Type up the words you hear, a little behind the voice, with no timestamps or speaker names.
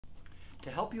To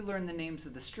help you learn the names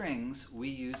of the strings, we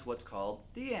use what's called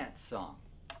the ant song.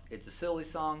 It's a silly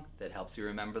song that helps you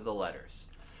remember the letters.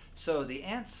 So the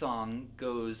ant song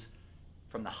goes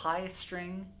from the highest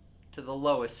string to the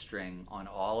lowest string on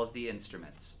all of the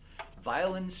instruments.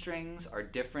 Violin strings are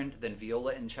different than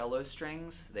viola and cello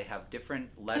strings. They have different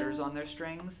letters on their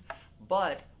strings,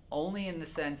 but only in the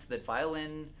sense that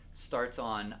violin starts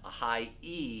on a high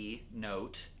E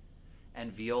note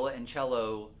and viola and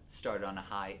cello start on a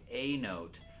high A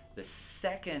note. The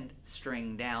second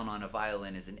string down on a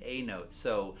violin is an A note.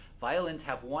 So violins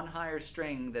have one higher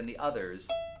string than the others.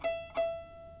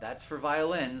 That's for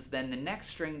violins. Then the next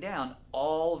string down,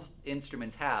 all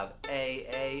instruments have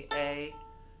A.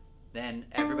 Then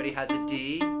everybody has a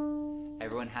D,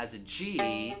 everyone has a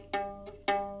G,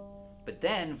 but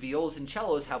then violas and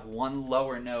cellos have one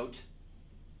lower note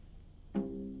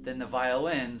than the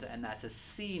violins, and that's a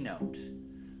C note.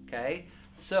 Okay?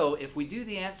 So if we do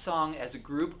the ant song as a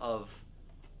group of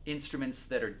instruments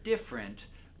that are different,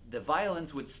 the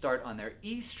violins would start on their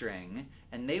E string,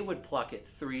 and they would pluck it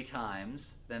 3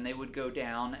 times. Then they would go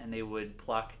down and they would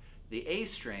pluck the A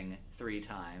string 3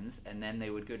 times, and then they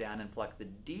would go down and pluck the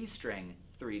D string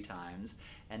 3 times,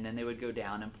 and then they would go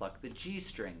down and pluck the G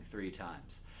string 3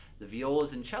 times. The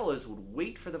violas and cellos would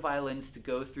wait for the violins to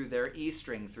go through their E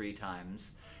string 3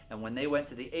 times, and when they went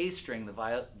to the A string,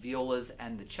 the violas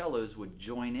and the cellos would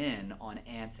join in on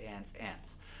ants, ants,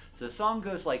 ants. So the song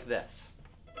goes like this.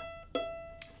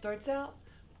 Starts out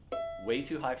way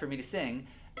too high for me to sing.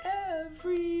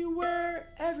 Everywhere,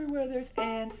 everywhere there's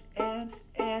ants, ants,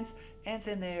 ants, ants,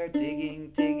 and they are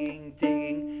digging, digging,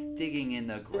 digging, digging in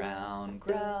the ground,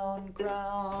 ground,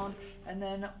 ground, and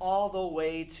then all the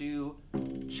way to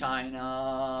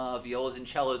China. Violas and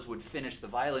cellos would finish, the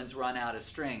violins run out of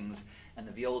strings, and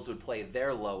the violas would play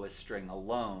their lowest string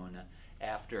alone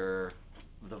after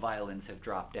the violins have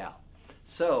dropped out.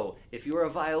 So if you're a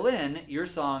violin, your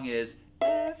song is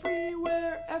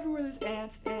everywhere, everywhere there's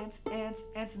ants, ants, ants,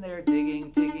 ants, and they're digging,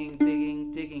 digging,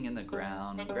 digging, digging in the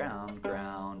ground, ground,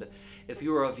 ground. If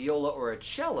you were a viola or a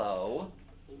cello,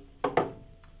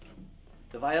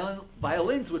 the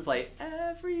violins would play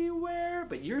everywhere,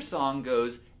 but your song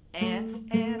goes ants,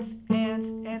 ants, ants,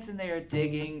 ants, and they are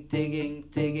digging, digging,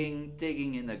 digging,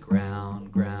 digging in the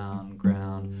ground, ground,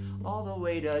 ground, all the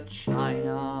way to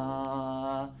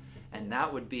China. And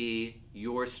that would be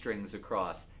your strings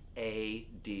across A,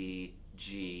 D,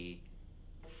 G,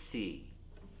 C.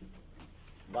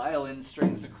 Violin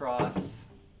strings across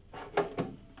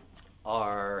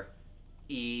are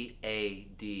E, A,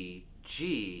 D,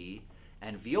 G,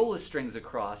 and viola strings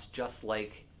across, just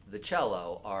like the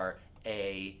cello, are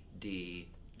A, D,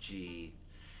 G,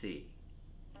 C.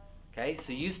 Okay,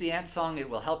 so use the ant song. It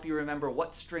will help you remember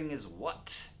what string is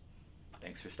what.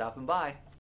 Thanks for stopping by.